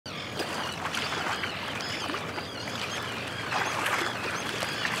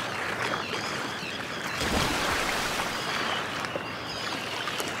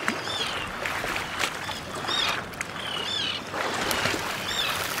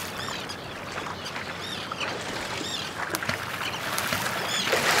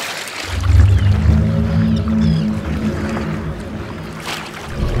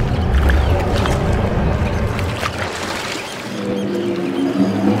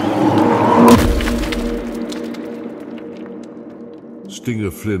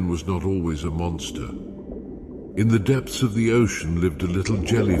Stinger Flynn was not always a monster. In the depths of the ocean lived a little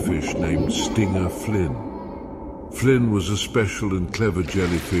jellyfish named Stinger Flynn. Flynn was a special and clever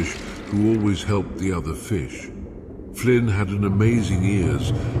jellyfish who always helped the other fish. Flynn had an amazing ears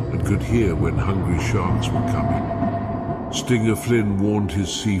and could hear when hungry sharks were coming. Stinger Flynn warned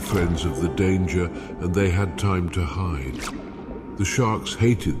his sea friends of the danger, and they had time to hide. The sharks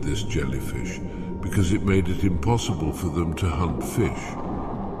hated this jellyfish because it made it impossible for them to hunt fish.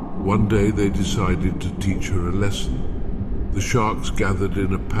 One day they decided to teach her a lesson. The sharks gathered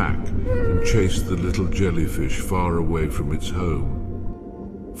in a pack and chased the little jellyfish far away from its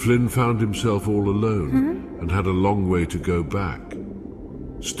home. Flynn found himself all alone and had a long way to go back.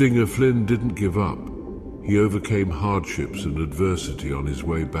 Stinger Flynn didn't give up. He overcame hardships and adversity on his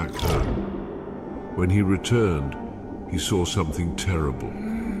way back home. When he returned, he saw something terrible.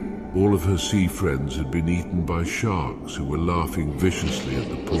 All of her sea friends had been eaten by sharks who were laughing viciously at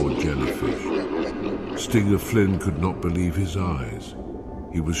the poor jellyfish. Stinger Flynn could not believe his eyes.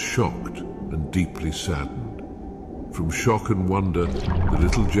 He was shocked and deeply saddened. From shock and wonder, the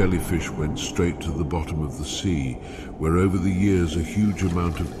little jellyfish went straight to the bottom of the sea, where over the years a huge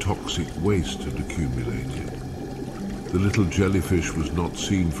amount of toxic waste had accumulated. The little jellyfish was not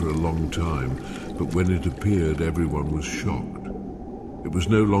seen for a long time, but when it appeared, everyone was shocked. It was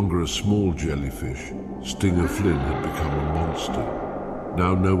no longer a small jellyfish. Stinger Flynn had become a monster.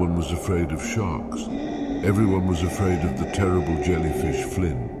 Now no one was afraid of sharks. Everyone was afraid of the terrible jellyfish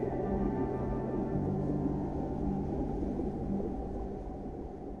Flynn.